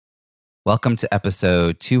Welcome to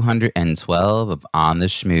episode 212 of On the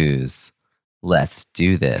Schmooze. Let's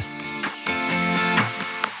do this.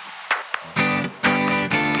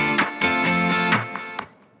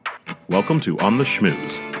 Welcome to On the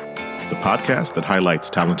Schmooze, the podcast that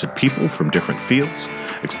highlights talented people from different fields,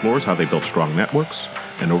 explores how they built strong networks,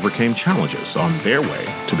 and overcame challenges on their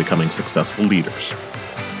way to becoming successful leaders.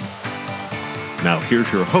 Now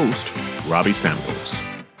here's your host, Robbie Samuels.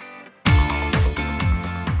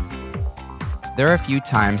 There are a few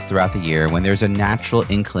times throughout the year when there's a natural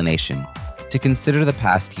inclination to consider the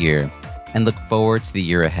past year and look forward to the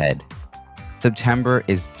year ahead. September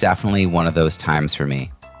is definitely one of those times for me.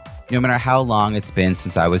 No matter how long it's been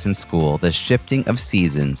since I was in school, the shifting of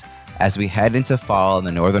seasons as we head into fall in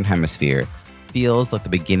the Northern Hemisphere feels like the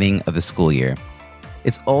beginning of the school year.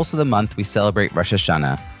 It's also the month we celebrate Rosh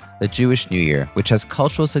Hashanah, the Jewish New Year, which has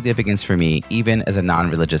cultural significance for me even as a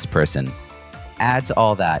non-religious person. Add to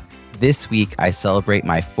all that, this week I celebrate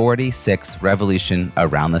my 46th revolution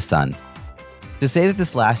around the sun. To say that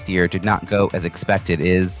this last year did not go as expected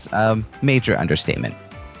is a major understatement.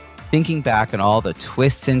 Thinking back on all the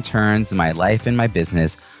twists and turns in my life and my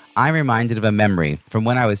business, I'm reminded of a memory from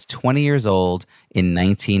when I was 20 years old in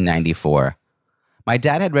 1994. My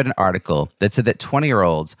dad had read an article that said that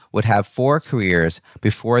 20-year-olds would have 4 careers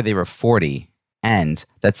before they were 40, and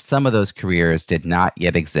that some of those careers did not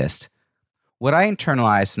yet exist. What I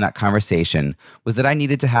internalized from that conversation was that I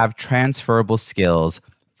needed to have transferable skills,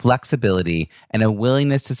 flexibility, and a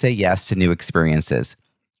willingness to say yes to new experiences.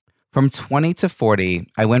 From 20 to 40,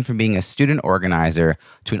 I went from being a student organizer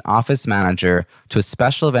to an office manager to a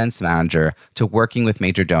special events manager to working with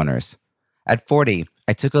major donors. At 40,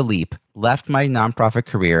 I took a leap, left my nonprofit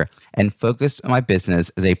career, and focused on my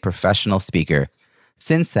business as a professional speaker.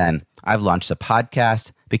 Since then, I've launched a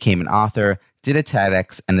podcast, became an author, did a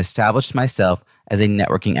TEDx, and established myself as a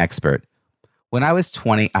networking expert. When I was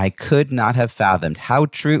 20, I could not have fathomed how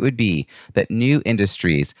true it would be that new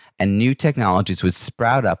industries and new technologies would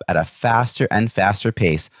sprout up at a faster and faster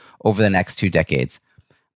pace over the next 2 decades.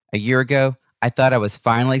 A year ago, I thought I was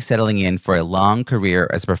finally settling in for a long career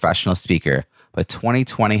as a professional speaker, but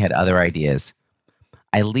 2020 had other ideas.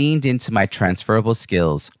 I leaned into my transferable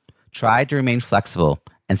skills, tried to remain flexible,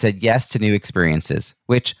 and said yes to new experiences,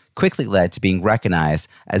 which quickly led to being recognized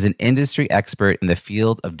as an industry expert in the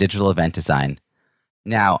field of digital event design.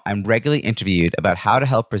 Now, I'm regularly interviewed about how to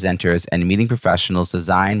help presenters and meeting professionals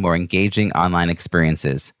design more engaging online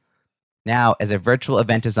experiences. Now, as a virtual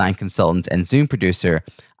event design consultant and Zoom producer,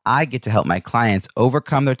 I get to help my clients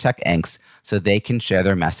overcome their tech angst so they can share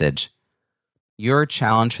their message. Your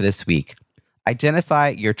challenge for this week: identify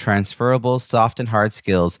your transferable soft and hard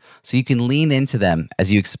skills so you can lean into them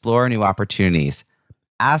as you explore new opportunities.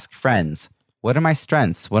 Ask friends, what are my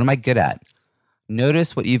strengths? What am I good at?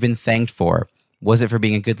 Notice what you've been thanked for. Was it for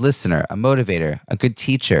being a good listener, a motivator, a good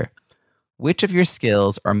teacher? Which of your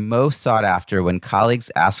skills are most sought after when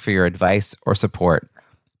colleagues ask for your advice or support?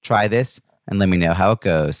 Try this and let me know how it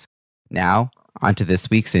goes. Now, on to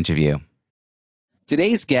this week's interview.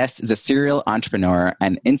 Today's guest is a serial entrepreneur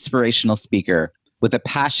and inspirational speaker with a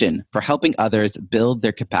passion for helping others build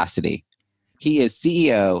their capacity. He is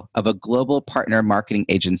CEO of a global partner marketing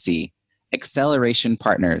agency, Acceleration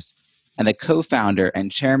Partners, and the co-founder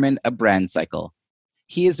and chairman of Brand Cycle.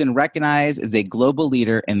 He has been recognized as a global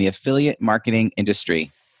leader in the affiliate marketing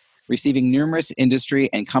industry, receiving numerous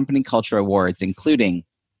industry and company culture awards, including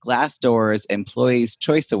Glassdoor's Employees'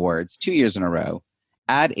 Choice Awards 2 years in a row,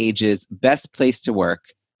 Ad Age's Best Place to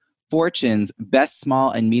Work, Fortune's Best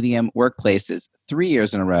Small and Medium Workplaces 3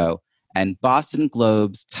 years in a row, and Boston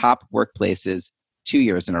Globe's Top Workplaces 2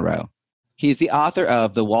 years in a row. He's the author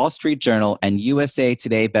of the Wall Street Journal and USA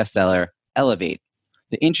Today bestseller, Elevate,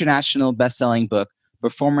 the international best-selling book,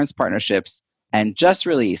 Performance Partnerships, and just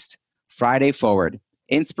released Friday Forward,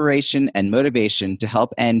 Inspiration and Motivation to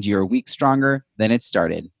Help End Your Week Stronger Than It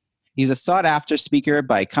Started. He's a sought-after speaker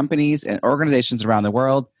by companies and organizations around the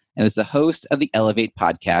world and is the host of the Elevate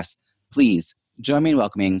podcast. Please join me in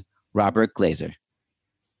welcoming Robert Glazer.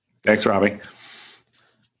 Thanks, Robbie.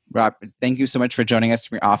 Rob, thank you so much for joining us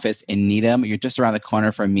from your office in Needham. You're just around the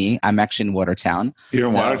corner from me. I'm actually in Watertown. You're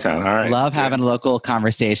in Watertown. All right. Love having a local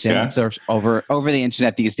conversation. Yeah. So over the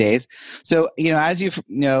internet these days. So, as you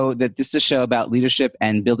know, that this is a show about leadership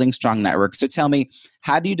and building strong networks. So tell me,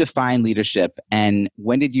 how do you define leadership, and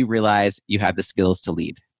when did you realize you had the skills to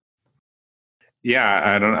lead?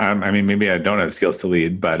 Yeah, maybe I don't have the skills to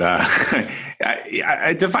lead, but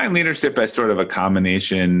I define leadership as sort of a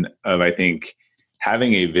combination of, I think,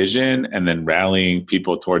 having a vision and then rallying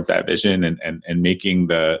people towards that vision and making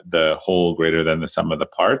the whole greater than the sum of the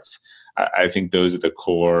parts. I think those are the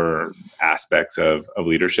core aspects of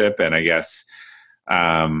leadership. And I guess,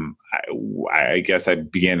 I guess I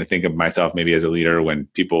began to think of myself maybe as a leader when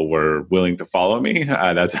people were willing to follow me.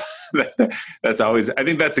 That's always, I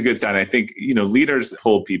think that's a good sign. I think, leaders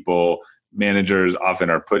pull people. Managers often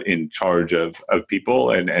are put in charge of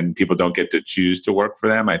people, and people don't get to choose to work for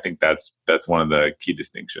them. I think that's one of the key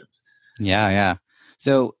distinctions. Yeah, yeah.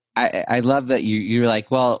 So I love that you're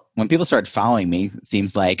like, well, when people started following me, it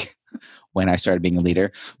seems like when I started being a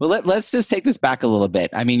leader. Well, let's just take this back a little bit.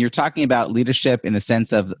 I mean, you're talking about leadership in the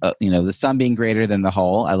sense of the sum being greater than the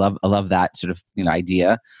whole. I love that sort of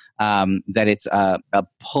idea, that it's a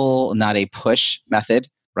pull, not a push method,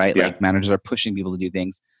 right? Yeah. Like managers are pushing people to do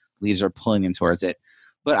things, leaders are pulling them towards it.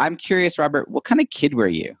 But I'm curious, Robert, what kind of kid were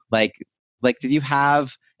you? Like, did you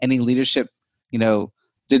have any leadership?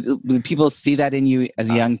 Did people see that in you as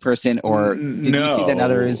a young person, or did you see that in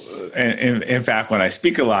others? In fact, when I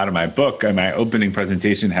speak a lot in my book, and my opening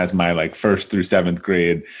presentation has my first through seventh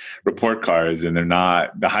grade report cards, and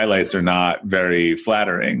the highlights are not very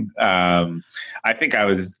flattering. I think I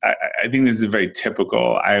think this is very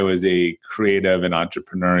typical. I was a creative and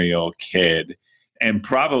entrepreneurial kid, and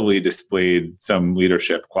probably displayed some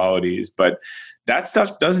leadership qualities, but that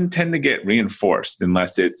stuff doesn't tend to get reinforced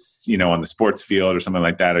unless it's, on the sports field or something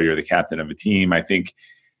like that, or you're the captain of a team. I think,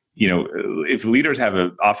 if leaders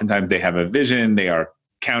oftentimes they have a vision, they are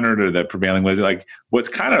counter to the prevailing wisdom. Like, what's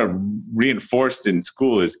kind of reinforced in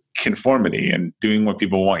school is conformity and doing what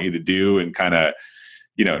people want you to do, and kind of,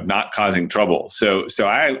 not causing trouble. So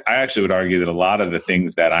I actually would argue that a lot of the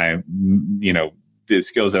things that the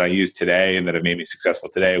skills that I use today and that have made me successful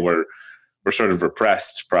today were sort of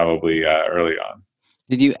repressed probably early on.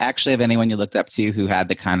 Did you actually have anyone you looked up to who had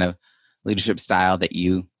the kind of leadership style that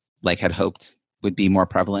you had hoped would be more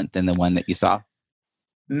prevalent than the one that you saw?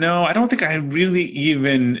 No, I don't think I really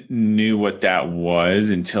even knew what that was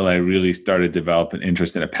until I really started to develop an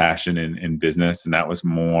interest and a passion in business. And that was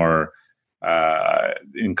more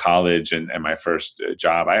in college and my first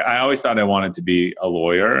job. I always thought I wanted to be a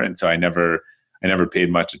lawyer. And so I never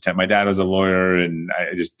paid much attention. My dad was a lawyer, and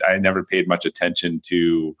I never paid much attention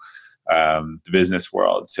to the business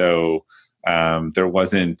world. So there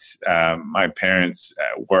wasn't. My parents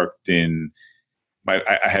worked in.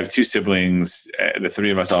 I have two siblings. The three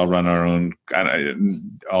of us all run our own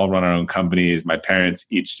companies. My parents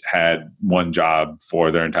each had one job for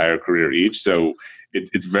their entire career each. So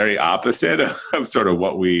it's very opposite of sort of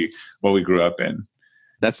what we grew up in.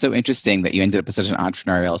 That's so interesting that you ended up with such an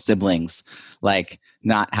entrepreneurial siblings,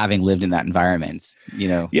 not having lived in that environment.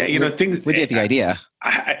 Yeah, things. Where do you get the idea?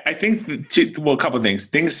 I think a couple of things.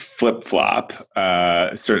 Things flip flop.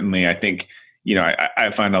 Certainly, I think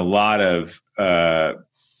I find a lot of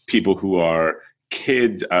people who are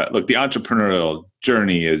kids. Look, the entrepreneurial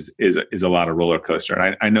journey is a lot of roller coaster,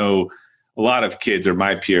 and I know a lot of kids, or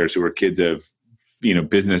my peers who are kids of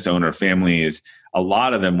business owner families. A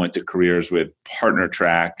lot of them went to careers with partner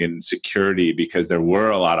track and security because there were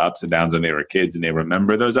a lot of ups and downs when they were kids, and they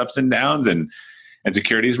remember those ups and downs, and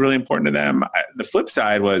security is really important to them. The flip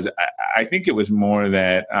side was, I think it was more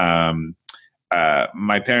that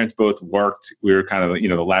my parents both worked. We were kind of,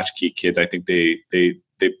 the latchkey kids. I think they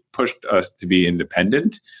pushed us to be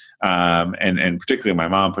independent. And particularly my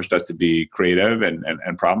mom pushed us to be creative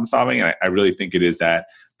and problem solving. And I really think it is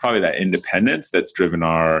probably that independence that's driven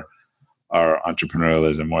our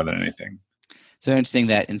entrepreneurialism more than anything. So interesting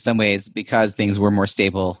that in some ways, because things were more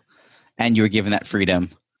stable and you were given that freedom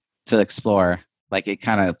to explore, it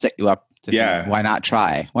kind of set you up to think, why not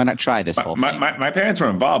try? Why not try this whole thing? My parents were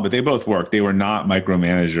involved, but they both worked. They were not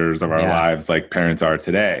micromanagers of our lives like parents are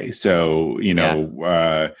today. So,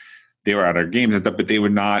 they were at our games and stuff, but they were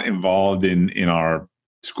not involved in our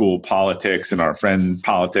school politics and our friend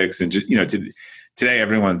politics. And just, today,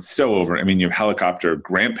 everyone's so over. I mean, you have helicopter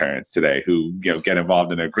grandparents today who get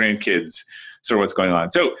involved in their grandkids, sort of what's going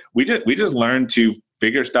on. So we just learned to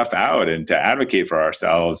figure stuff out and to advocate for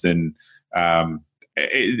ourselves. And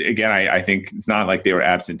again, I think it's not like they were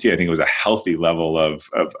absentee. I think it was a healthy level of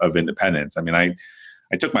independence. I mean, I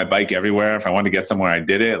took my bike everywhere. If I wanted to get somewhere, I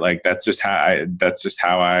did it. That's just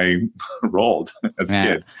how I rolled as a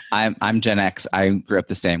kid. I'm Gen X. I grew up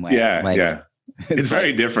the same way. Yeah. It's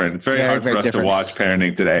very different. It's very hard for us to watch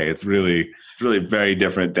parenting today. It's really very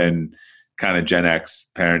different than kind of Gen X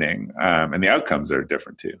parenting. And the outcomes are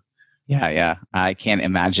different too. Yeah. I can't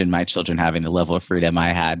imagine my children having the level of freedom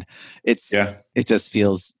I had. It just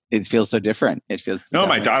feels so different.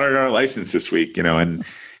 My daughter got her license this week, and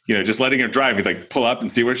just letting her drive, you pull up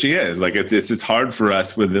and see where she is. It's just hard for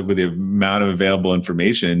us with the amount of available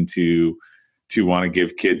information to to want to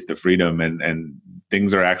give kids the freedom, and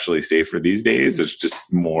things are actually safer these days. It's just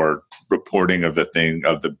more reporting of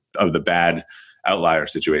the bad outlier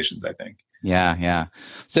situations, I think. Yeah, yeah.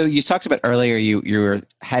 So you talked about earlier you were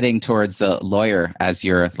heading towards the lawyer as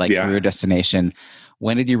your career destination.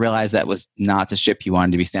 When did you realize that was not the ship you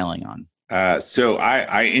wanted to be sailing on? So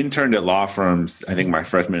I interned at law firms, I think my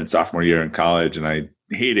freshman and sophomore year in college, and I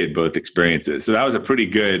hated both experiences. So that was a pretty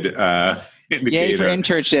good indicator. Yay for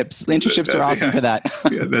internships. Internships are awesome for that.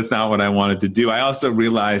 Yeah, that's not what I wanted to do. I also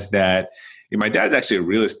realized that my dad's actually a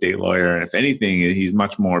real estate lawyer. And if anything, he's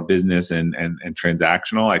much more business and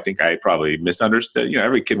transactional. I think I probably misunderstood.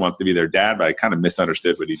 Every kid wants to be their dad, but I kind of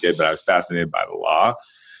misunderstood what he did, but I was fascinated by the law.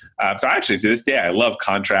 So actually, to this day, I love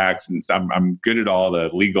contracts, and I'm good at all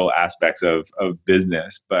the legal aspects of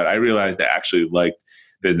business. But I realized I actually liked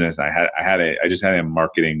business. I just had a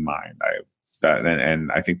marketing mind.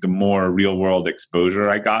 And I think the more real world exposure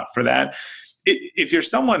I got for that, if you're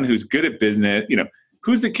someone who's good at business,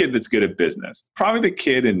 who's the kid that's good at business? Probably the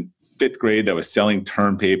kid in 5th grade that was selling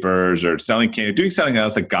term papers or selling candy, doing something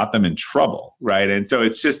else that got them in trouble, right? And so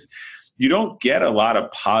it's just, you don't get a lot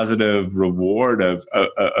of positive reward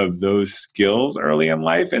of those skills early in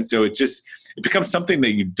life. And so it becomes something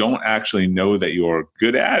that you don't actually know that you're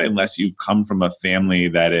good at unless you come from a family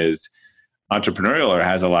that is entrepreneurial or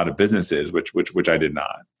has a lot of businesses, which I did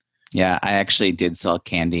not. Yeah, I actually did sell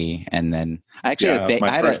candy, and then I actually had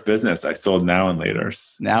my first business. I sold Now and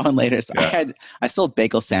Laters. Now and Laters. Yeah. I sold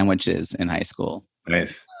bagel sandwiches in high school.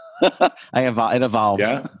 Nice. It evolved.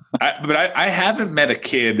 Yeah, but I haven't met a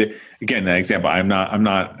kid. Again, an example. I'm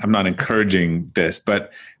not encouraging this,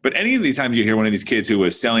 but any of these times you hear one of these kids who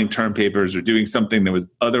was selling term papers or doing something that was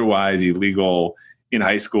otherwise illegal in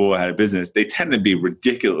high school, had a business, they tend to be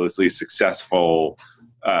ridiculously successful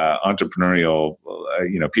entrepreneurial,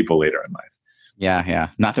 people later in life. Yeah.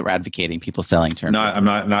 Not that we're advocating people selling term. No, I'm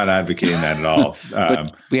not advocating that at all.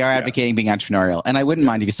 But we are advocating being entrepreneurial, and I wouldn't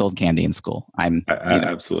mind if you sold candy in school.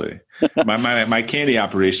 Absolutely. My candy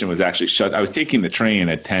operation was actually shut. I was taking the train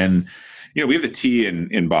at 10. We have the T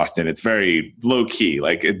in Boston. It's very low key.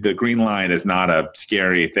 Like the Green Line is not a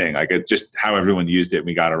scary thing. Like it's just how everyone used it. And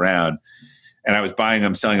we got around. And I was buying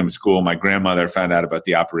them, selling them at school. My grandmother found out about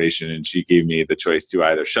the operation, and she gave me the choice to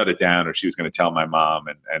either shut it down or she was going to tell my mom.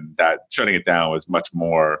 And that shutting it down was much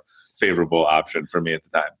more favorable option for me at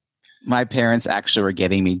the time. My parents actually were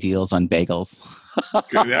getting me deals on bagels.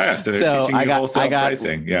 Yeah, so they're teaching you wholesale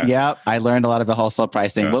pricing. Yeah. Yep, I learned a lot of the wholesale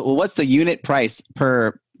pricing. Yeah. What's the unit price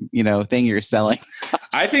per thing you're selling?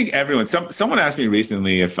 I think everyone. Someone asked me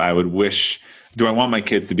recently if I would do I want my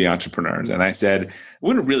kids to be entrepreneurs? And I said, I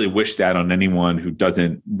wouldn't really wish that on anyone who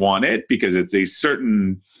doesn't want it, because it's a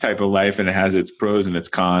certain type of life and it has its pros and its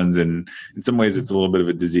cons. And in some ways it's a little bit of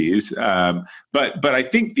a disease. But I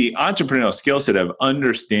think the entrepreneurial skill set of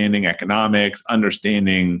understanding economics,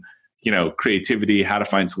 understanding, creativity, how to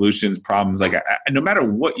find solutions, problems, like no matter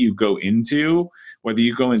what you go into, whether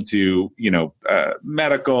you go into,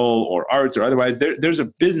 medical or arts or otherwise, there's a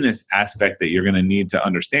business aspect that you're going to need to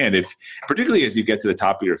understand, particularly as you get to the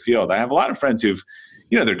top of your field. I have a lot of friends who've,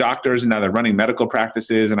 they're doctors and now they're running medical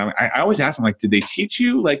practices. And I always ask them, did they teach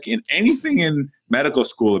you in anything in medical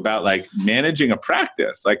school about managing a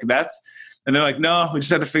practice? And they're like, no, we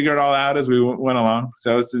just had to figure it all out as we went along.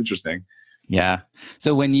 So it's interesting. Yeah.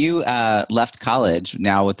 So when you left college,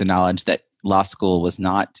 now with the knowledge that law school was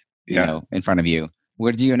not, in front of you,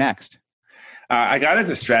 where did you go next? I got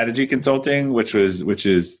into strategy consulting, which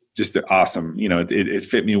is just awesome. It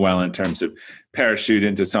fit me well in terms of parachute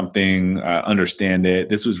into something, understand it.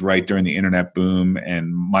 This was right during the internet boom,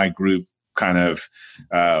 and my group kind of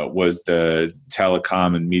was the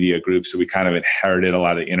telecom and media group. So we kind of inherited a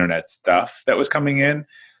lot of internet stuff that was coming in.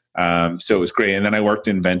 So it was great. And then I worked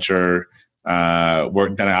in venture. Then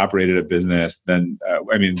I operated a business,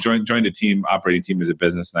 joined a team, operating team as a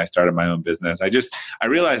business, and I started my own business. I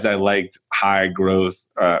realized I liked high growth,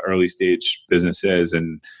 early stage businesses,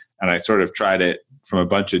 and I sort of tried it from a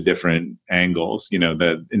bunch of different angles,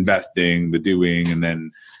 the investing, the doing, and then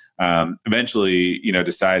eventually,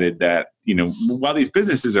 decided that, while these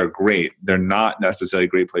businesses are great, they're not necessarily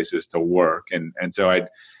great places to work. And so I'd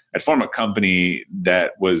form a company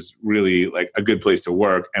that was really a good place to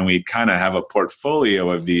work. And we kind of have a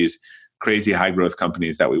portfolio of these crazy high growth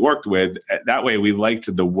companies that we worked with. That way we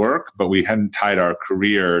liked the work, but we hadn't tied our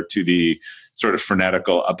career to the sort of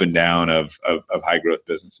frenetical up and down of high growth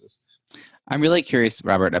businesses. I'm really curious,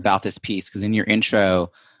 Robert, about this piece, because in your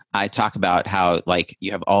intro, I talk about how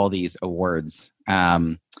you have all these awards.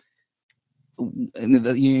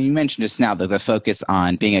 You mentioned just now the focus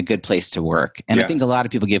on being a good place to work. And I think a lot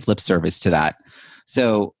of people give lip service to that.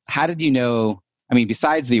 So how did you know, I mean,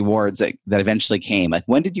 besides the awards that eventually came, like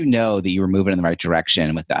when did you know that you were moving in the right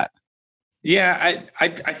direction with that? Yeah, I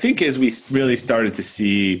think as we really started to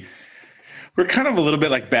see, we're kind of a little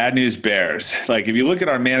bit like bad news bears. Like if you look at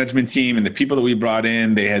our management team and the people that we brought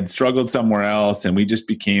in, they had struggled somewhere else, and we just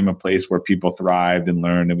became a place where people thrived and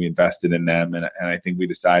learned, and we invested in them. And I think we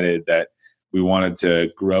decided that we wanted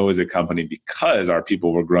to grow as a company because our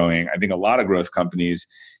people were growing. I think a lot of growth companies,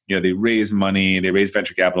 they raise money, they raise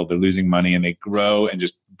venture capital, they're losing money, and they grow and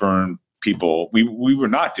just burn people. We were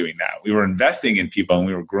not doing that. We were investing in people, and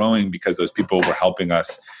we were growing because those people were helping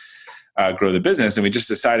us grow the business. And we just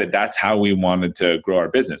decided that's how we wanted to grow our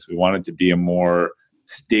business. We wanted to be a more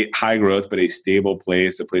high growth, but a stable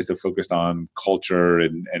place, a place that focused on culture.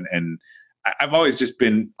 And I've always just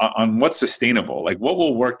been on what's sustainable, like what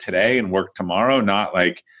will work today and work tomorrow, not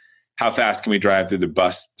like how fast can we drive through the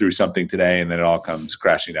bus through something today and then it all comes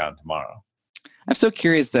crashing down tomorrow. I'm so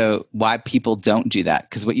curious though, why people don't do that.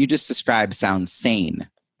 Because what you just described sounds sane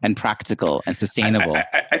and practical and sustainable.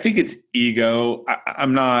 I think it's ego.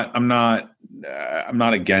 I'm not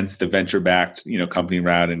against the venture-backed, company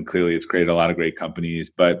route, and clearly it's created a lot of great companies.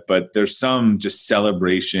 But there's some just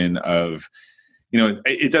celebration of,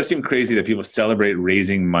 it does seem crazy that people celebrate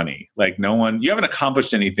raising money. Like you haven't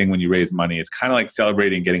accomplished anything when you raise money. It's kind of like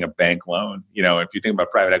celebrating getting a bank loan. If you think about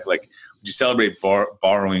private equity, like would you celebrate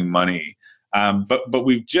borrowing money? But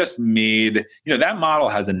we've just made, that model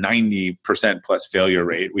has a 90% plus failure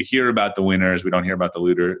rate. We hear about the winners. We don't hear about the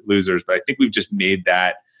losers, but I think we've just made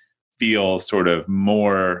that feel sort of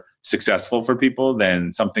more successful for people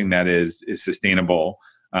than something that is sustainable.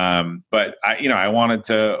 But I wanted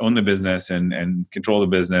to own the business and control the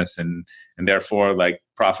business, and therefore like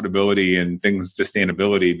profitability and things,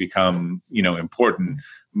 sustainability become, important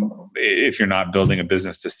if you're not building a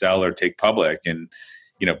business to sell or take public. And,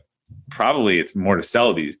 probably it's more to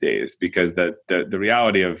sell these days, because the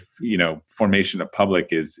reality of, formation of public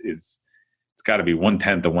is it's got to be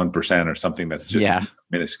 1/10 of 1% or something that's just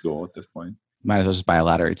minuscule at this point. Might as well just buy a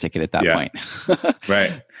lottery ticket at that point.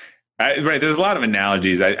 Right. Right. There's a lot of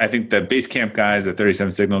analogies. I think the Basecamp guys, the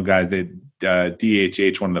 37 Signal guys,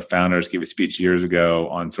 DHH, one of the founders, gave a speech years ago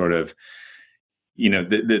on sort of,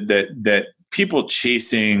 that people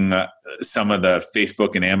chasing some of the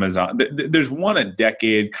Facebook and Amazon. There's one a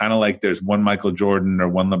decade, kind of like there's one Michael Jordan or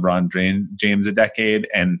one LeBron James a decade.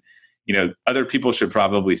 And, other people should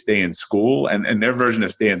probably stay in school. And their version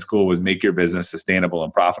of stay in school was make your business sustainable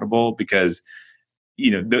and profitable, because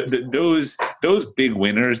those big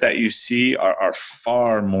winners that you see are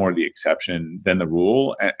far more the exception than the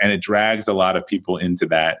rule, and it drags a lot of people into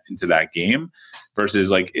that game.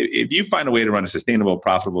 Versus like if you find a way to run a sustainable,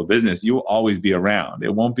 profitable business, you will always be around.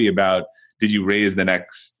 It won't be about did you raise the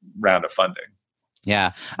next round of funding.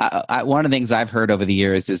 Yeah, one of the things I've heard over the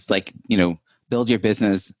years is like build your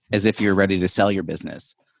business as if you're ready to sell your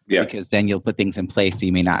business. Yeah, because then you'll put things in place that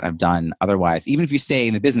you may not have done otherwise. Even if you stay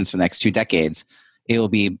in the business for the next 2 decades. It will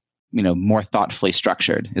be, more thoughtfully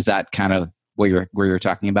structured. Is that kind of where you're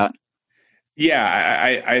talking about?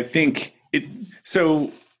 Yeah, I think it.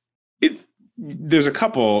 So there's a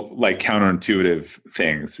couple like counterintuitive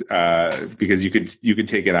things because you could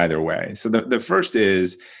take it either way. So the first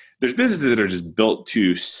is there's businesses that are just built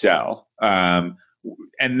to sell, and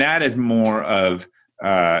that is more of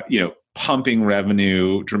pumping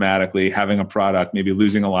revenue dramatically, having a product, maybe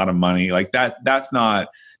losing a lot of money like that. That's not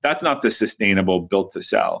the sustainable built to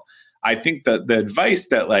sell. I think that the advice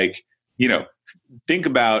that think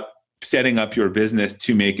about setting up your business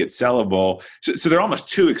to make it sellable. So there are almost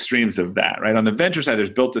 2 extremes of that, right? On the venture side, there's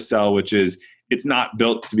built to sell, which is it's not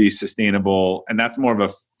built to be sustainable. And that's more of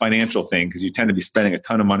a financial thing because you tend to be spending a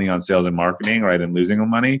ton of money on sales and marketing, right? And losing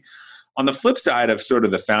money. On the flip side of sort of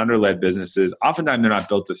the founder-led businesses, oftentimes they're not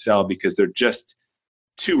built to sell because they're just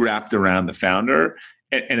too wrapped around the founder.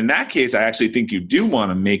 And in that case, I actually think you do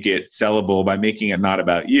want to make it sellable by making it not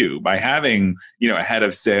about you, by having, a head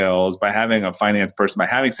of sales, by having a finance person, by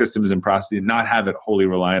having systems and processes, and not have it wholly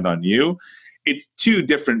reliant on you. It's two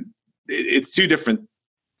different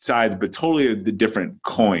sides, but totally a different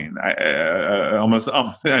coin. Almost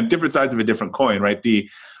different sides of a different coin, right?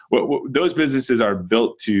 Those businesses are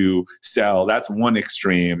built to sell. That's one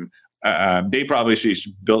extreme. They probably should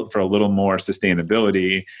be built for a little more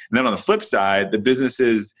sustainability. And then on the flip side, the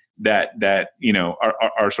businesses that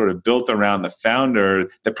are sort of built around the founder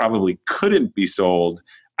that probably couldn't be sold,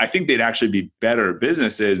 I think they'd actually be better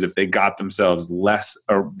businesses if they got themselves less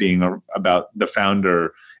or being about the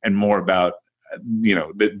founder and more about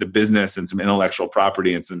the business and some intellectual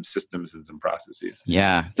property and some systems and some processes.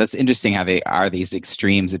 Yeah, that's interesting how they are these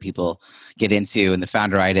extremes that people get into, and the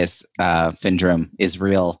founderitis syndrome is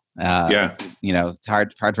real. It's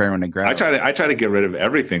hard for everyone to grow. I try to get rid of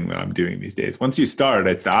everything that I'm doing these days. Once you start,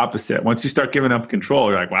 it's the opposite. Once you start giving up control,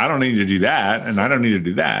 you're like, well, I don't need to do that, and I don't need to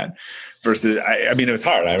do that. Versus, it was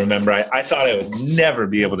hard. I remember I thought I would never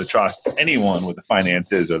be able to trust anyone with the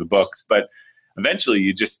finances or the books, but eventually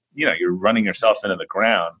you just, you're running yourself into the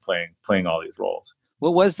ground playing all these roles.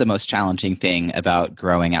 What was the most challenging thing about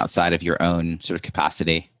growing outside of your own sort of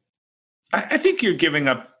capacity? I think you're giving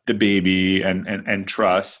up the baby and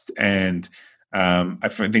trust. And I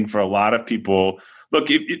think for a lot of people,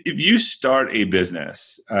 look, if you start a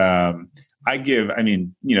business,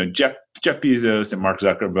 Jeff Bezos and Mark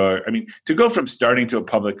Zuckerberg, to go from starting to a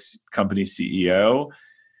public company CEO,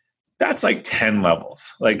 that's like 10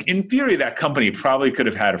 levels. Like in theory, that company probably could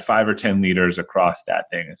have had 5 or 10 leaders across that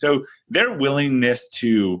thing. And so their willingness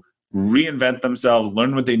to reinvent themselves,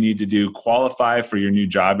 learn what they need to do, qualify for your new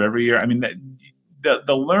job every year.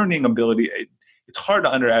 The learning ability, it's hard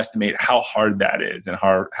to underestimate how hard that is and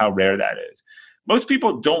how rare that is. Most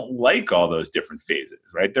people don't like all those different phases,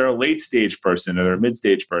 right? They're a late stage person or they're a mid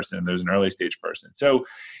stage person and there's an early stage person. So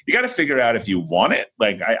you got to figure out if you want it.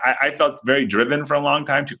 Like I felt very driven for a long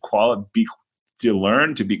time to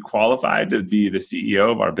learn, to be qualified, to be the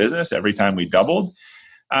CEO of our business every time we doubled.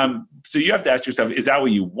 So you have to ask yourself, is that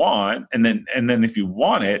what you want? And then if you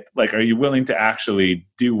want it, like, are you willing to actually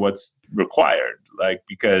do what's required? Like,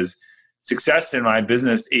 because success in my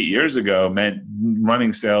business 8 years ago meant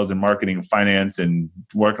running sales and marketing and finance and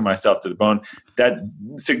working myself to the bone.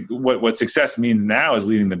 What success means now is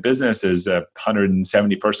leading the business as a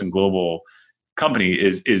 170 person global company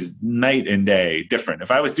is night and day different.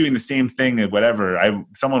 If I was doing the same thing at whatever,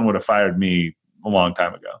 someone would have fired me a long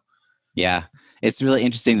time ago. Yeah. It's really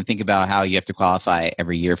interesting to think about how you have to qualify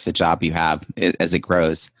every year for the job you have as it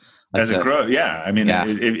grows. It grows, yeah.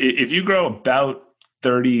 If you grow about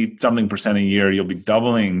 30-something% a year, you'll be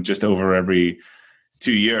doubling just over every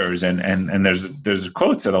 2 years. And there's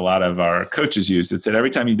quotes that a lot of our coaches use that said every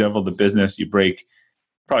time you double the business, you break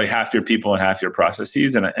probably half your people and half your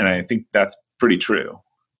processes. And I think that's pretty true.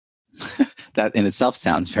 That in itself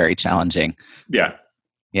sounds very challenging. Yeah.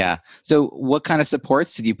 Yeah. So what kind of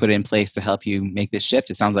supports did you put in place to help you make this shift?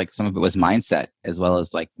 It sounds like some of it was mindset as well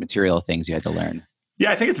as like material things you had to learn.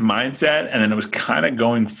 Yeah, I think it's mindset. And then it was kind of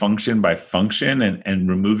going function by function and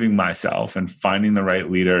removing myself and finding the right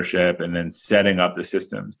leadership and then setting up the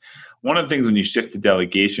systems. One of the things when you shift to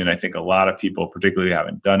delegation, I think a lot of people particularly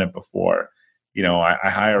haven't done it before. I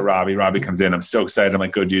hire Robbie. Robbie comes in. I'm so excited. I'm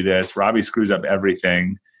like, go do this. Robbie screws up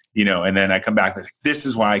everything. And then I come back and like, this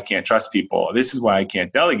is why I can't trust people. This is why I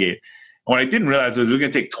can't delegate. And what I didn't realize was it was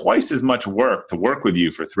going to take twice as much work to work with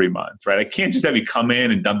you for 3 months, right? I can't just have you come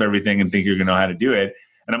in and dump everything and think you're going to know how to do it.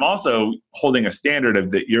 And I'm also holding a standard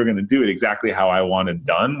of that you're going to do it exactly how I want it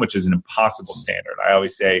done, which is an impossible standard. I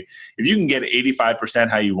always say, if you can get 85%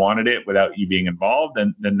 how you wanted it without you being involved,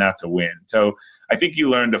 then that's a win. So I think you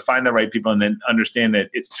learn to find the right people and then understand that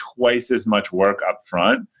it's twice as much work up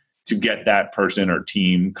front to get that person or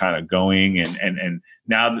team kind of going. And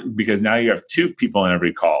now, because now you have 2 people in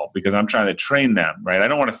every call, because I'm trying to train them, right? I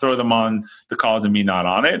don't want to throw them on the calls and me not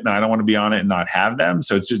on it. And I don't want to be on it and not have them.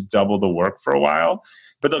 So it's just double the work for a while.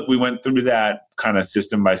 But look, we went through that kind of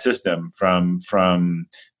system by system from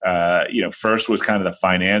first was kind of the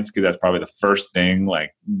finance, because that's probably the first thing,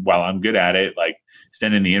 like, while I'm good at it, like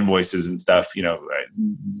sending the invoices and stuff,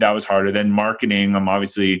 that was harder. Then marketing, I'm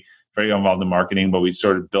obviously very involved in marketing, but we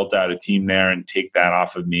sort of built out a team there and take that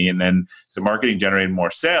off of me. And then so marketing generated more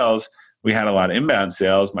sales. We had a lot of inbound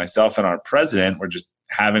sales. Myself and our president were just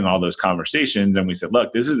having all those conversations. And we said,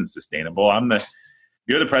 look, this isn't sustainable.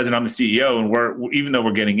 You're the president, I'm the CEO. And even though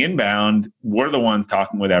we're getting inbound, we're the ones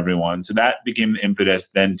talking with everyone. So that became the impetus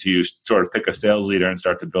then to sort of pick a sales leader and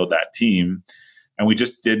start to build that team. And we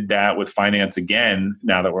just did that with finance again,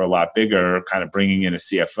 now that we're a lot bigger, kind of bringing in a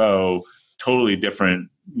CFO, totally different,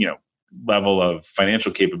 level of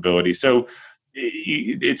financial capability. So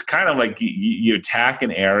it's kind of like you attack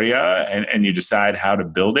an area and you decide how to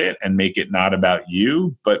build it and make it not about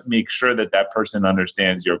you, but make sure that that person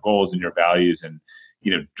understands your goals and your values and,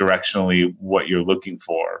 directionally what you're looking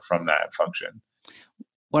for from that function.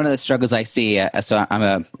 One of the struggles I see, so I'm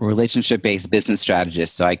a relationship-based business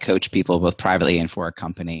strategist, so I coach people both privately and for a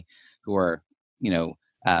company who are,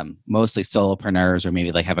 mostly solopreneurs or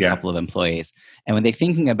maybe like have a couple of employees. And when they're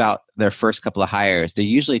thinking about their first couple of hires, they're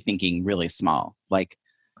usually thinking really small. Like,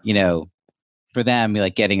 for them,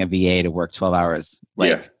 like getting a VA to work 12 hours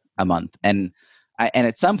a month. And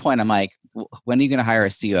at some point I'm like, when are you going to hire a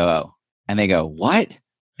COO? And they go, what?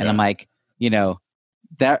 And I'm like,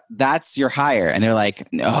 that's your hire. And they're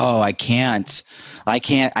like, no, I can't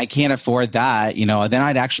afford that. Then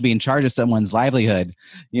I'd actually be in charge of someone's livelihood.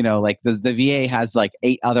 Like the VA has like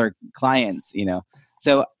 8 other clients,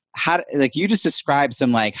 So how, like you just described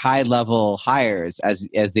some like high level hires as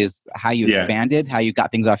these, how you expanded, how you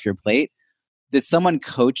got things off your plate. Did someone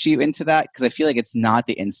coach you into that? Because I feel like it's not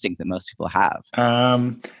the instinct that most people have.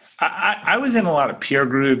 I was in a lot of peer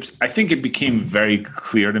groups. I think it became very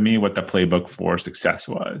clear to me what the playbook for success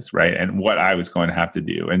was, right? And what I was going to have to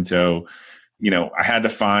do. And so, I had to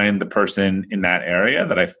find the person in that area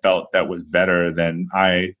that I felt that was better than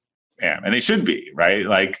I am. And they should be, right?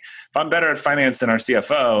 Like if I'm better at finance than our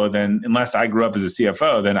CFO, then unless I grew up as a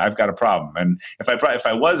CFO, then I've got a problem. And if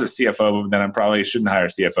I was a CFO, then I probably shouldn't hire a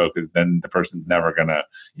CFO because then the person's never going to,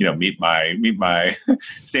 meet my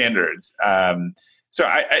standards. So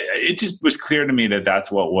it just was clear to me that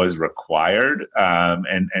that's what was required.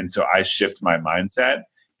 And so I shift my mindset.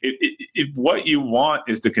 If what you want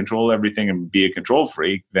is to control everything and be a control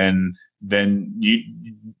freak, then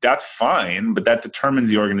that's fine, but that determines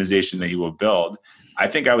the organization that you will build. I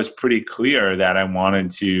think I was pretty clear that I wanted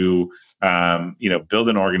to, build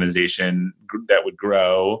an organization that would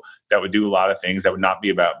grow, that would do a lot of things that would not be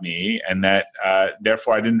about me, and that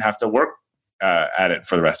therefore I didn't have to work at it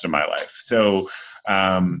for the rest of my life. So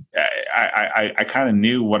I kind of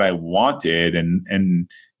knew what I wanted, and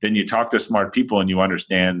then you talk to smart people and you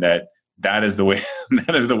understand that is the way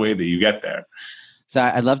that you get there. So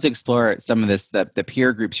I'd love to explore some of this, the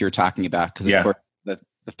peer groups you were talking about, because of course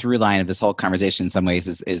the through line of this whole conversation in some ways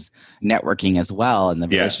is networking as well, and the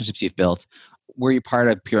relationships you've built. Were you part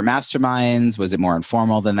of peer masterminds? Was it more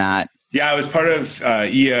informal than that? Yeah, I was part of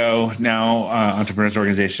EO, now Entrepreneurs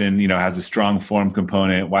Organization, has a strong form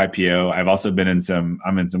component, YPO. I've also been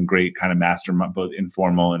I'm in some great kind of mastermind, both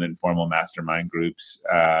informal and informal mastermind groups.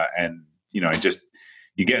 And,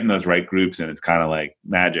 you get in those right groups and it's kind of like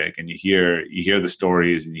magic, and you hear the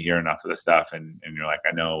stories and you hear enough of the stuff and you're like,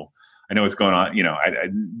 I know what's going on.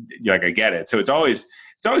 I get it. So it's always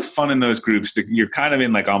fun in those groups. You're kind of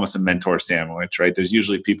in like almost a mentor sandwich, right? There's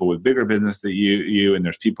usually people with bigger business than you, and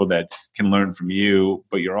there's people that can learn from you,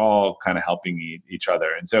 but you're all kind of helping each other.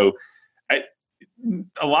 And so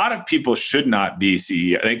a lot of people should not be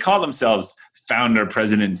CEO. They call themselves founder,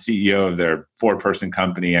 president, and CEO of their 4-person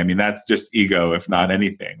company. I mean, that's just ego, if not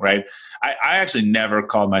anything, right? I actually never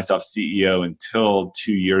called myself CEO until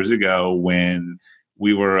 2 years ago when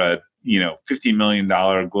we were a $15 million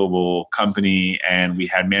global company, and we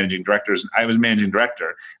had managing directors. I was managing director,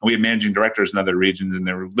 and we had managing directors in other regions, and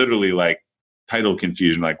they were literally like title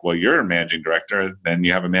confusion. Like, well, you're a managing director, then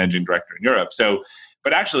you have a managing director in Europe. So,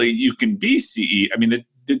 but actually, you can be CEO. I mean,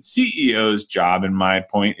 the CEO's job, in my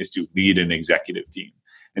point, is to lead an executive team.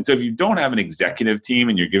 And so, if you don't have an executive team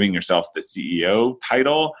and you're giving yourself the CEO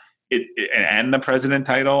title, and the president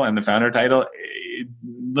title and the founder title,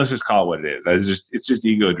 let's just call it what it is. It's just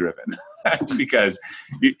ego driven. Because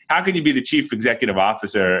how can you be the chief executive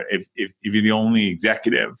officer if you're the only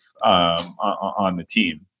executive on the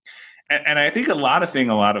team? And I think a lot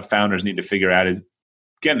of founders need to figure out is,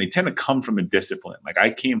 again, they tend to come from a discipline. Like I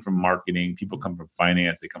came from marketing, people come from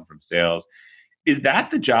finance, they come from sales. Is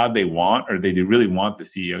that the job they want, or they really want the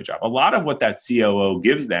CEO job? A lot of what that COO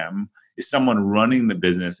gives them is someone running the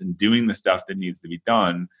business and doing the stuff that needs to be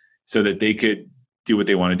done so that they could do what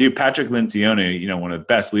they want to do. Patrick Lencioni, one of the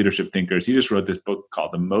best leadership thinkers, he just wrote this book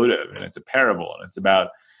called The Motive, and it's a parable, and it's about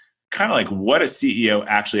kind of like what a CEO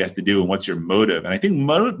actually has to do and what's your motive. And I think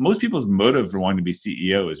most people's motive for wanting to be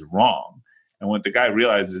CEO is wrong. And what the guy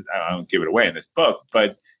realizes, I don't give it away in this book,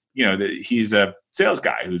 but he's a sales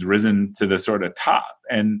guy who's risen to the sort of top.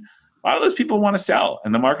 And a lot of those people want to sell,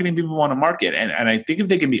 and the marketing people want to market. And I think if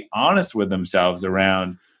they can be honest with themselves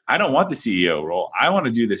around, I don't want the CEO role. I want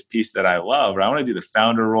to do this piece that I love, or I want to do the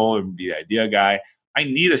founder role and be the idea guy. I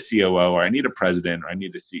need a COO, or I need a president, or I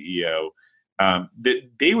need a CEO. That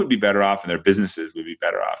they would be better off, and their businesses would be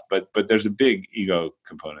better off. But there's a big ego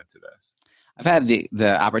component to this. I've had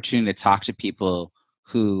the opportunity to talk to people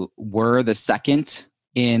who were the second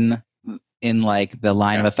in like the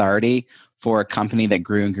line of authority for a company that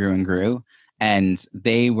grew and grew and grew. And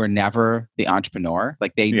they were never the entrepreneur.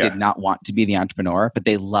 Like they did not want to be the entrepreneur, but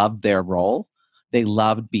they loved their role. They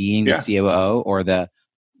loved being the COO or the,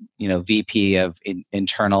 VP of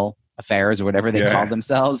internal affairs or whatever they called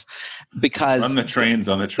themselves, because run the trains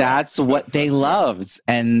on the tracks. That's what they loved.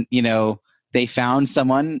 And, they found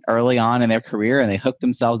someone early on in their career and they hooked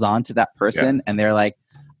themselves onto that person. And they're like,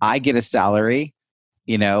 I get a salary,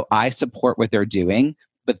 I support what they're doing,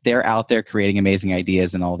 but they're out there creating amazing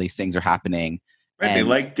ideas and all these things are happening. Right, they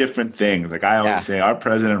like different things. Like I always say, our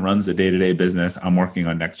president runs the day-to-day business. I'm working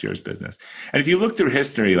on next year's business. And if you look through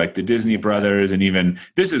history, like the Disney brothers, and even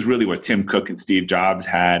this is really what Tim Cook and Steve Jobs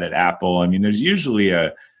had at Apple. I mean, there's usually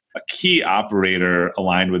a key operator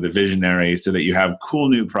aligned with a visionary so that you have cool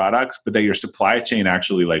new products, but that your supply chain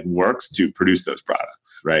actually like works to produce those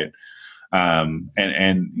products, right? And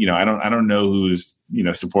I don't know who's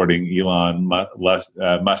supporting Elon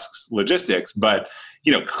Musk's logistics, but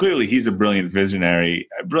clearly he's a brilliant visionary.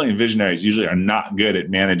 Brilliant visionaries usually are not good at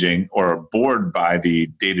managing or are bored by the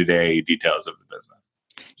day-to-day details of the business.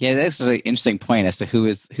 Yeah, that's an interesting point as to who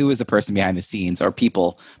is the person behind the scenes, or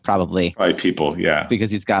people, probably. Probably people, yeah. Because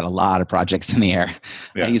he's got a lot of projects in the air.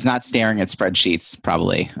 Yeah. He's not staring at spreadsheets,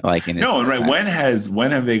 probably. Like in his right. Time.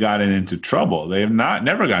 When have they gotten into trouble? They have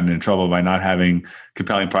never gotten into trouble by not having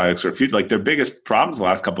compelling products or future. Like their biggest problems the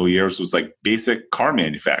last couple of years was like basic car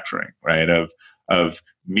manufacturing, right? Of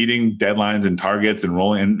meeting deadlines and targets and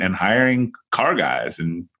rolling and hiring car guys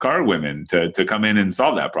and car women to come in and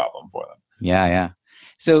solve that problem for them. Yeah.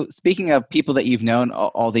 So speaking of people that you've known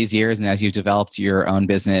all these years, and as you've developed your own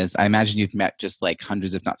business, I imagine you've met just like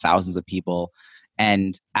hundreds, if not thousands of people.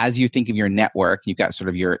 And as you think of your network, you've got sort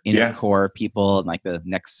of your inner core people and like the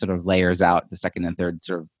next sort of layers out, the second and third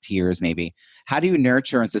sort of tiers maybe. How do you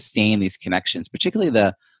nurture and sustain these connections, particularly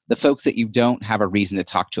the folks that you don't have a reason to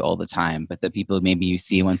talk to all the time, but the people maybe you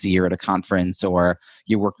see once a year at a conference or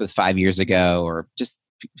you worked with 5 years ago, or just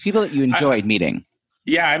people that you enjoyed meeting?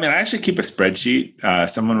 Yeah, I mean, I actually keep a spreadsheet.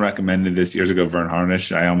 Someone recommended this years ago, Vern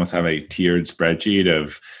Harnish. I almost have a tiered spreadsheet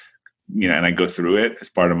of, and I go through it as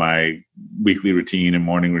part of my weekly routine and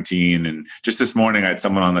morning routine. And just this morning, I had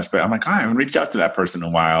someone on the spreadsheet. I'm like, I haven't reached out to that person in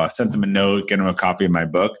a while. I sent them a note, get them a copy of my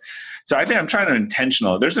book. So I think I'm trying to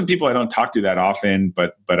intentional. There's some people I don't talk to that often,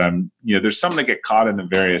 but I'm, there's some that get caught in the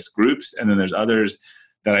various groups. And then there's others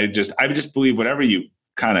that I just believe whatever you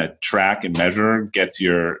kind of track and measure gets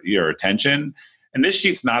your attention. And this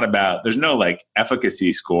sheet's not about, there's no like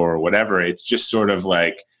efficacy score or whatever. It's just sort of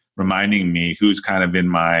like reminding me who's kind of in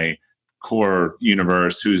my core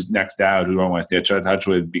universe, who's next out, who I want to stay in touch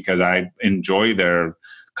with because I enjoy their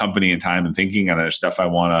company and time and thinking and there's stuff I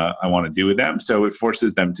want to do with them. So it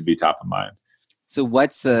forces them to be top of mind. So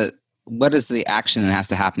what is the action that has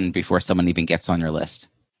to happen before someone even gets on your list?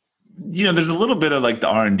 There's a little bit of like the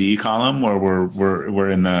R&D column where we're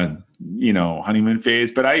in the, honeymoon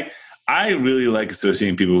phase, but I really like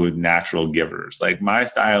associating people with natural givers. Like my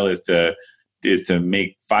style is to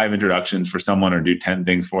make 5 introductions for someone or do 10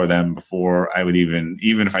 things for them before I would even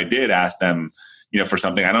if I did ask them, for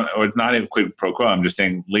something. Or it's not a quid pro quo. I'm just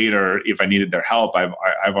saying later, if I needed their help, I've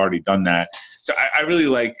already done that. So I really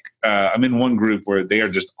like, I'm in one group where they are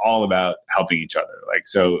just all about helping each other. Like,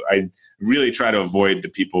 so I really try to avoid the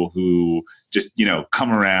people who just,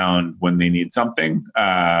 come around when they need something.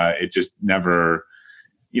 It just never,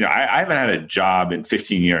 I haven't had a job in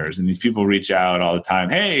 15 years and these people reach out all the time.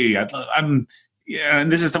 Hey, I'm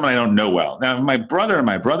and this is someone I don't know well. Now, my brother and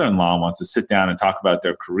my brother-in-law wants to sit down and talk about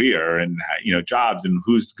their career and, jobs and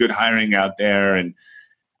who's good hiring out there. And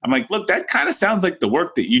I'm like, look, that kind of sounds like the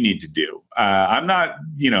work that you need to do. I'm not,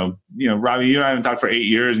 Robbie, you and I haven't talked for 8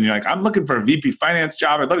 years and you're like, I'm looking for a VP finance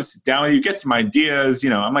job. I'd love to sit down with you, get some ideas.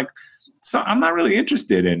 I'm like, so I'm not really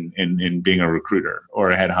interested in being a recruiter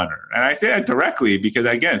or a headhunter. And I say that directly because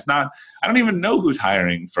again, it's not, I don't even know who's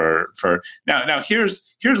hiring for now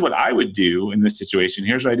here's what I would do in this situation.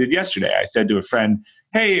 Here's what I did yesterday. I said to a friend,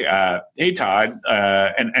 hey Todd,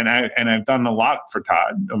 and I've done a lot for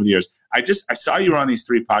Todd over the years. I saw you were on these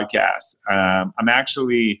 3 podcasts. I'm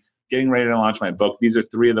actually getting ready to launch my book. These are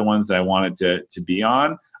 3 of the ones that I wanted to be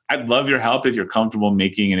on. I'd love your help if you're comfortable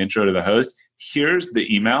making an intro to the host. Here's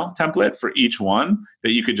the email template for each one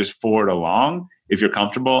that you could just forward along if you're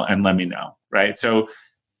comfortable and let me know, right? So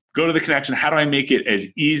go to the connection. How do I make it as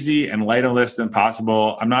easy and light a list as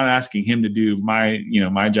possible? I'm not asking him to do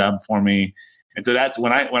my job for me. And so that's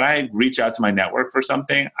when I reach out to my network for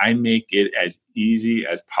something, I make it as easy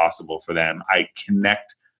as possible for them. I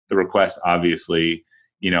connect the request, obviously.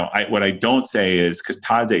 What I don't say is, because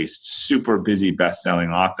Todd's a super busy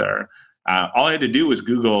best-selling author, all I had to do was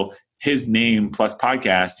Google his name plus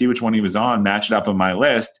podcast, see which one he was on, match it up on my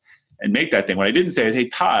list, and make that thing. What I didn't say is, hey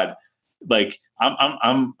Todd, like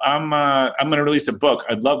I'm going to release a book.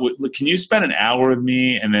 I'd love. Can you spend an hour with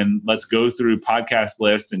me and then let's go through podcast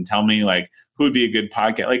lists and tell me like who would be a good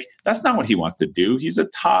podcast? Like that's not what he wants to do. He's a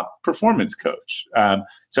top performance coach.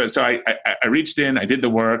 So I reached in, I did the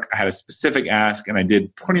work, I had a specific ask, and I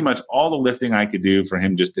did pretty much all the lifting I could do for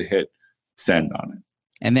him just to hit send on it.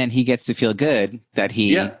 And then he gets to feel good that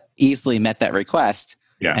he easily met that request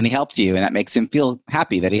Yeah. And he helped you, and that makes him feel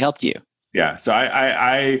happy that he helped you. Yeah. So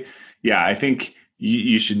I think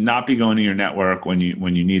you should not be going to your network when you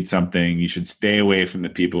need something. You should stay away from the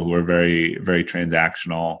people who are very, very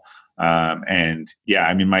transactional. And yeah,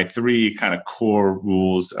 I mean, my 3 kind of core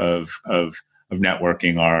rules of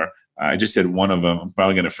networking are, I just said one of them. I'm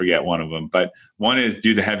probably going to forget one of them, but one is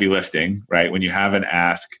do the heavy lifting, right? When you have an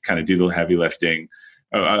ask, kind of do the heavy lifting.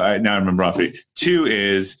 Now I remember all 3. 2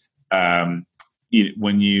 is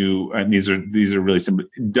when you, and these are really simple,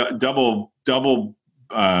 double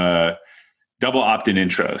opt-in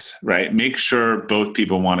intros, right? Make sure both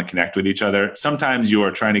people want to connect with each other. Sometimes you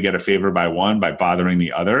are trying to get a favor by one by bothering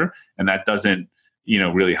the other, and that doesn't,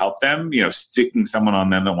 really help them. Sticking someone on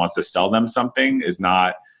them that wants to sell them something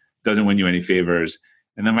doesn't win you any favors.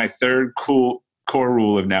 And then my third core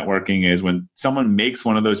rule of networking is when someone makes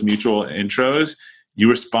one of those mutual intros, you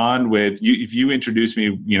respond with, if you introduce me,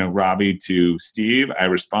 Robbie, to Steve, I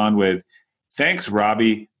respond with, thanks,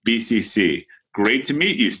 Robbie, BCC. Great to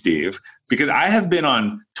meet you, Steve. Because I have been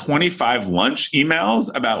on 25 lunch emails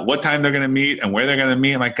about what time they're going to meet and where they're going to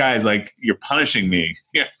meet. I'm like, guys, you're punishing me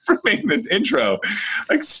for making this intro.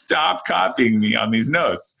 Stop copying me on these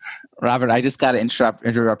notes. Robert, I just got to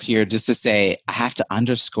interrupt here just to say I have to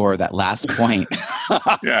underscore that last point.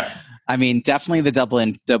 Yeah. I mean, definitely the double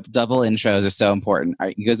intros are so important.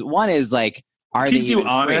 Because one is it keeps you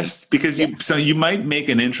honest because you might make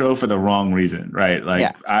an intro for the wrong reason, right?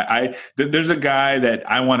 There's a guy that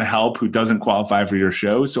I want to help who doesn't qualify for your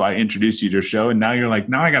show. So I introduce you to your show, and now you're like,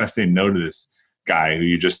 now I got to say no to this guy who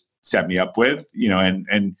you just set me up with,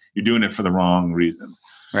 and you're doing it for the wrong reasons.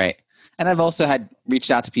 Right. And I've also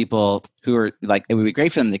reached out to people who are it would be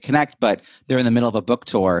great for them to connect, but they're in the middle of a book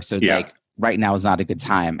tour. So right now is not a good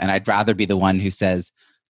time. And I'd rather be the one who says,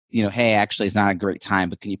 hey, actually, it's not a great time,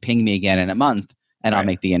 but can you ping me again in a month and I'll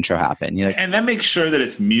make the intro happen? And then make sure that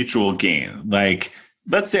it's mutual gain.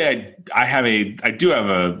 Let's say I do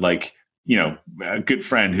have a good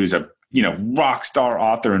friend who's a rock star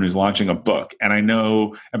author and who's launching a book, and I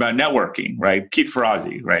know about networking, right? Keith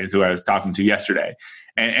Ferrazzi, right, who I was talking to yesterday,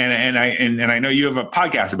 and I know you have a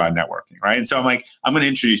podcast about networking, right? And so I'm like, I'm going to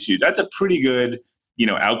introduce you. That's a pretty good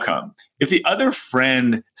outcome. If the other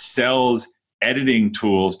friend sells editing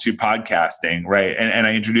tools to podcasting, right? And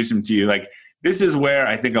I introduce him to you, this is where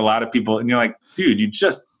I think a lot of people, and you're like, dude, you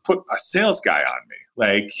just put a sales guy on me.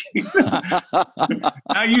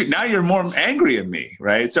 Now you're more angry at me,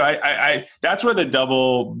 right? So I that's where the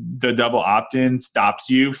double opt-in stops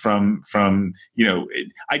you from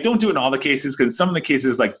I don't do it in all the cases, because some of the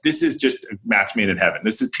cases this is just a match made in heaven.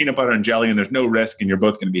 This is peanut butter and jelly and there's no risk and you're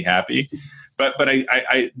both going to be happy. But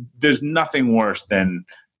I there's nothing worse than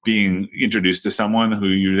being introduced to someone who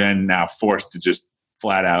you're then now forced to just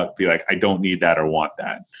flat out be like, I don't need that or want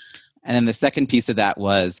that. And then the second piece of that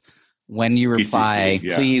was when you reply,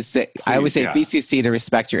 BCC, please, I always say BCC to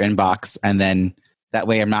respect your inbox. And then that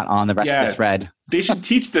way I'm not on the rest of the thread. They should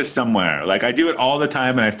teach this somewhere. I do it all the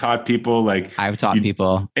time. And I've taught people I've taught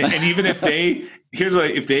people. And even if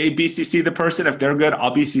if they BCC the person, if they're good,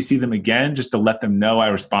 I'll BCC them again just to let them know I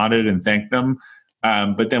responded and thank them.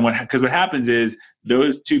 But then what happens is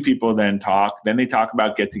those two people then they talk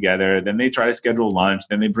about get together, then they try to schedule lunch,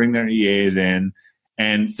 then they bring their EAs in,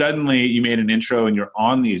 and suddenly you made an intro and you're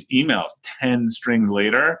on these emails 10 strings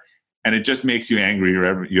later, and it just makes you angry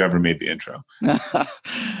you ever made the intro. The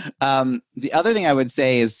other thing I would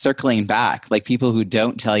say is circling back, people who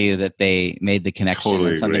don't tell you that they made the connection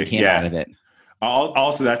and something came out of it.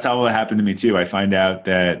 Also, that's how it happened to me too. I find out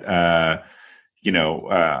that I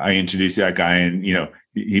introduce that guy and,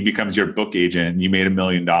 he becomes your book agent and you made $1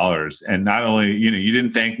 million. And not only, you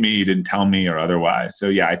didn't thank me, you didn't tell me or otherwise. So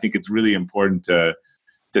yeah, I think it's really important to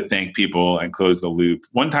thank people and close the loop.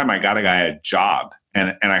 One time I got a guy a job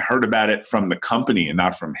and I heard about it from the company and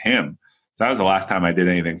not from him. So that was the last time I did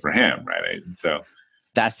anything for him. Right. And so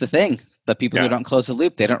that's the thing. The people who don't close the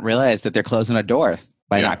loop, they don't realize that they're closing a door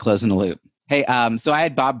by not closing the loop. Hey, so I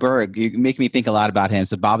had Bob Berg. You make me think a lot about him.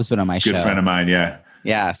 So Bob's been on my show. Good friend of mine, yeah.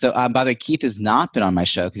 Yeah. So by the way, Keith has not been on my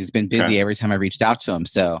show because he's been busy every time I reached out to him.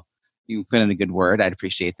 So you put in a good word. I'd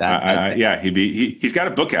appreciate that. He's got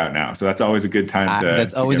a book out now. So that's always a good time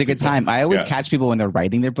that's always a good time. I always catch people when they're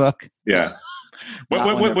writing their book. Yeah.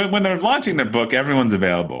 When they're launching their book, everyone's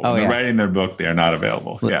available. When they're writing their book, they are not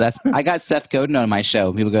available. I got Seth Godin on my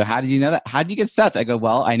show. People go, how did you know that? How did you get Seth? I go,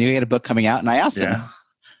 well, I knew he had a book coming out and I asked him.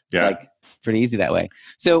 It's pretty easy that way.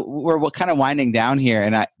 So we're kind of winding down here.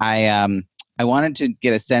 And I wanted to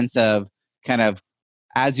get a sense of kind of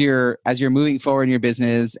as you're moving forward in your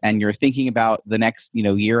business and you're thinking about the next,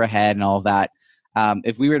 year ahead and all of that.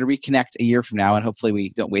 If we were to reconnect a year from now, and hopefully we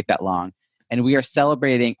don't wait that long, and we are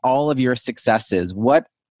celebrating all of your successes. What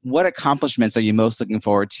accomplishments are you most looking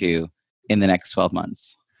forward to in the next 12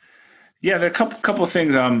 months? Yeah, there are a couple of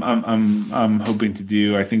things I'm hoping to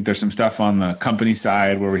do. I think there's some stuff on the company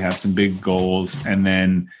side where we have some big goals, and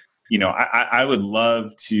then I would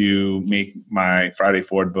love to make my Friday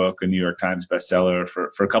Forward book a New York Times bestseller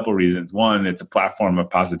for a couple of reasons. One, it's a platform of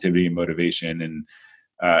positivity and motivation, and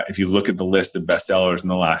if you look at the list of bestsellers in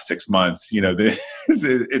the last 6 months,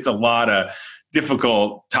 it's a lot of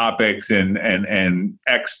difficult topics and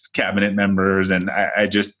ex cabinet members, and I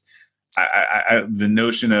the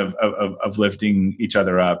notion of lifting each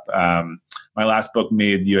other up. My last book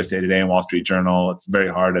made USA Today and Wall Street Journal. It's very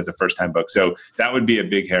hard as a first-time book. So that would be a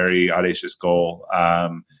big, hairy, audacious goal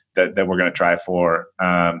that we're going to try for.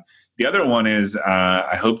 The other one is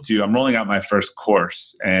I'm rolling out my first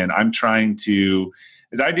course, and I'm trying to,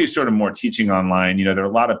 as I do sort of more teaching online, there are a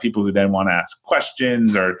lot of people who then want to ask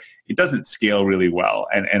questions, or it doesn't scale really well.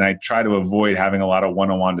 And I try to avoid having a lot of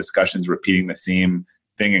one-on-one discussions repeating the same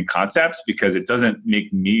thing and concepts, because it doesn't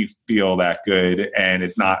make me feel that good and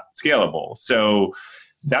it's not scalable. So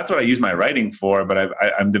that's what I use my writing for. But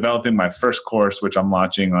I'm developing my first course, which I'm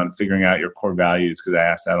launching on figuring out your core values, because I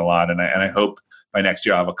ask that a lot. And I hope by next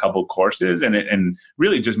year I'll have a couple courses and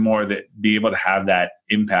really just more that be able to have that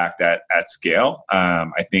impact at scale.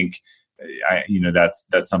 I think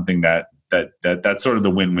that's something that's sort of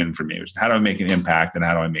the win-win for me, which is how do I make an impact and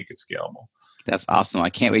how do I make it scalable? That's awesome.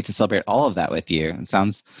 I can't wait to celebrate all of that with you. It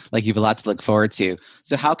sounds like you have a lot to look forward to.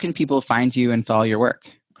 So how can people find you and follow your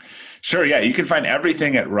work? Sure. Yeah. You can find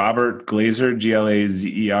everything at robertglazer,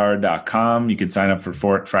 glazer.com. You can sign up for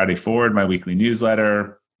Friday Forward, my weekly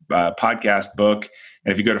newsletter, podcast, book.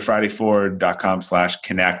 And if you go to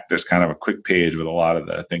fridayforward.com/connect, there's kind of a quick page with a lot of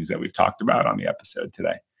the things that we've talked about on the episode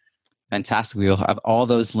today. Fantastic. We will have all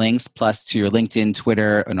those links, plus to your LinkedIn,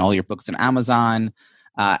 Twitter, and all your books on Amazon.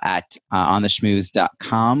 At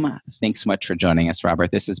ontheschmooze.com. Thanks so much for joining us,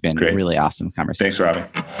 Robert. This has been a really awesome conversation. Thanks, Robbie.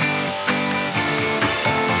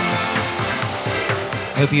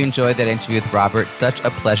 I hope you enjoyed that interview with Robert. Such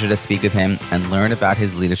a pleasure to speak with him and learn about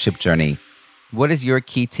his leadership journey. What is your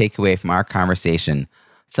key takeaway from our conversation?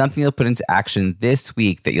 Something you'll put into action this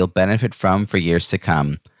week that you'll benefit from for years to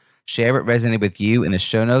come. Share what resonated with you in the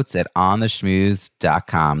show notes at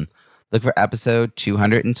ontheschmooze.com. Look for episode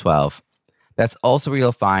 212. That's also where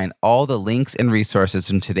you'll find all the links and resources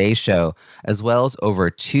from today's show, as well as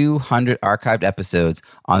over 200 archived episodes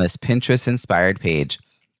on this Pinterest-inspired page.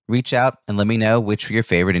 Reach out and let me know which were your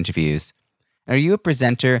favorite interviews. Are you a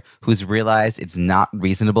presenter who's realized it's not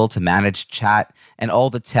reasonable to manage chat and all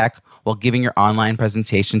the tech while giving your online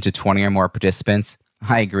presentation to 20 or more participants?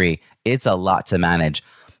 I agree. It's a lot to manage.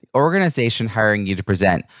 The organization hiring you to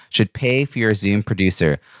present should pay for your Zoom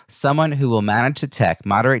producer, someone who will manage the tech,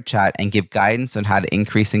 moderate chat, and give guidance on how to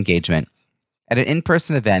increase engagement. At an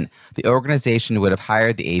in-person event, the organization would have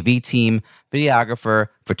hired the AV team, videographer,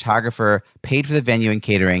 photographer, paid for the venue and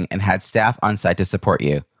catering, and had staff on site to support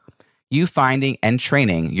you. You finding and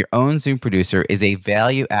training your own Zoom producer is a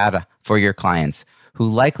value add for your clients, who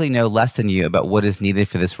likely know less than you about what is needed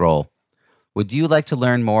for this role. Would you like to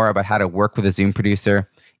learn more about how to work with a Zoom producer?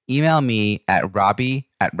 Email me at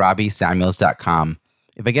robbie@robbiesamuels.com.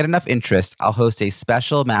 If I get enough interest, I'll host a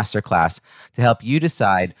special masterclass to help you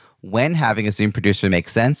decide when having a Zoom producer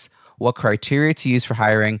makes sense, what criteria to use for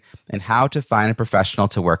hiring, and how to find a professional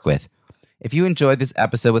to work with. If you enjoyed this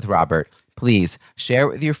episode with Robert, please share it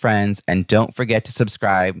with your friends and don't forget to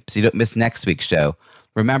subscribe so you don't miss next week's show.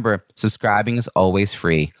 Remember, subscribing is always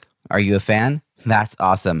free. Are you a fan? That's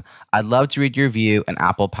awesome. I'd love to read your review on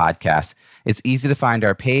Apple Podcasts. It's easy to find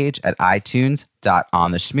our page at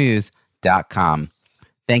itunes.ontheschmooze.com.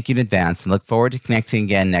 Thank you in advance and look forward to connecting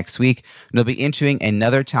again next week. We'll be interviewing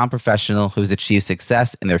another talent professional who's achieved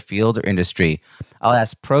success in their field or industry. I'll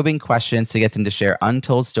ask probing questions to get them to share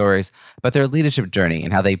untold stories about their leadership journey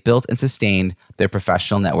and how they built and sustained their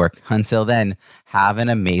professional network. Until then, have an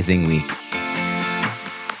amazing week.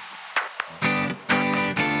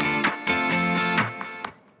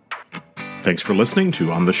 Thanks for listening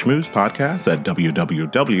to On the Schmooze podcast at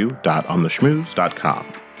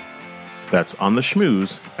www.ontheschmooze.com. That's On the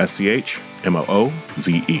Schmooze,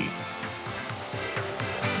 SCHMOOZE.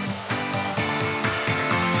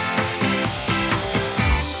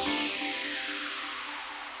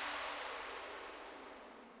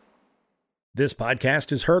 This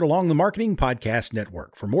podcast is heard along the Marketing Podcast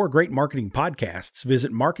Network. For more great marketing podcasts,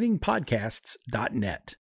 visit marketingpodcasts.net.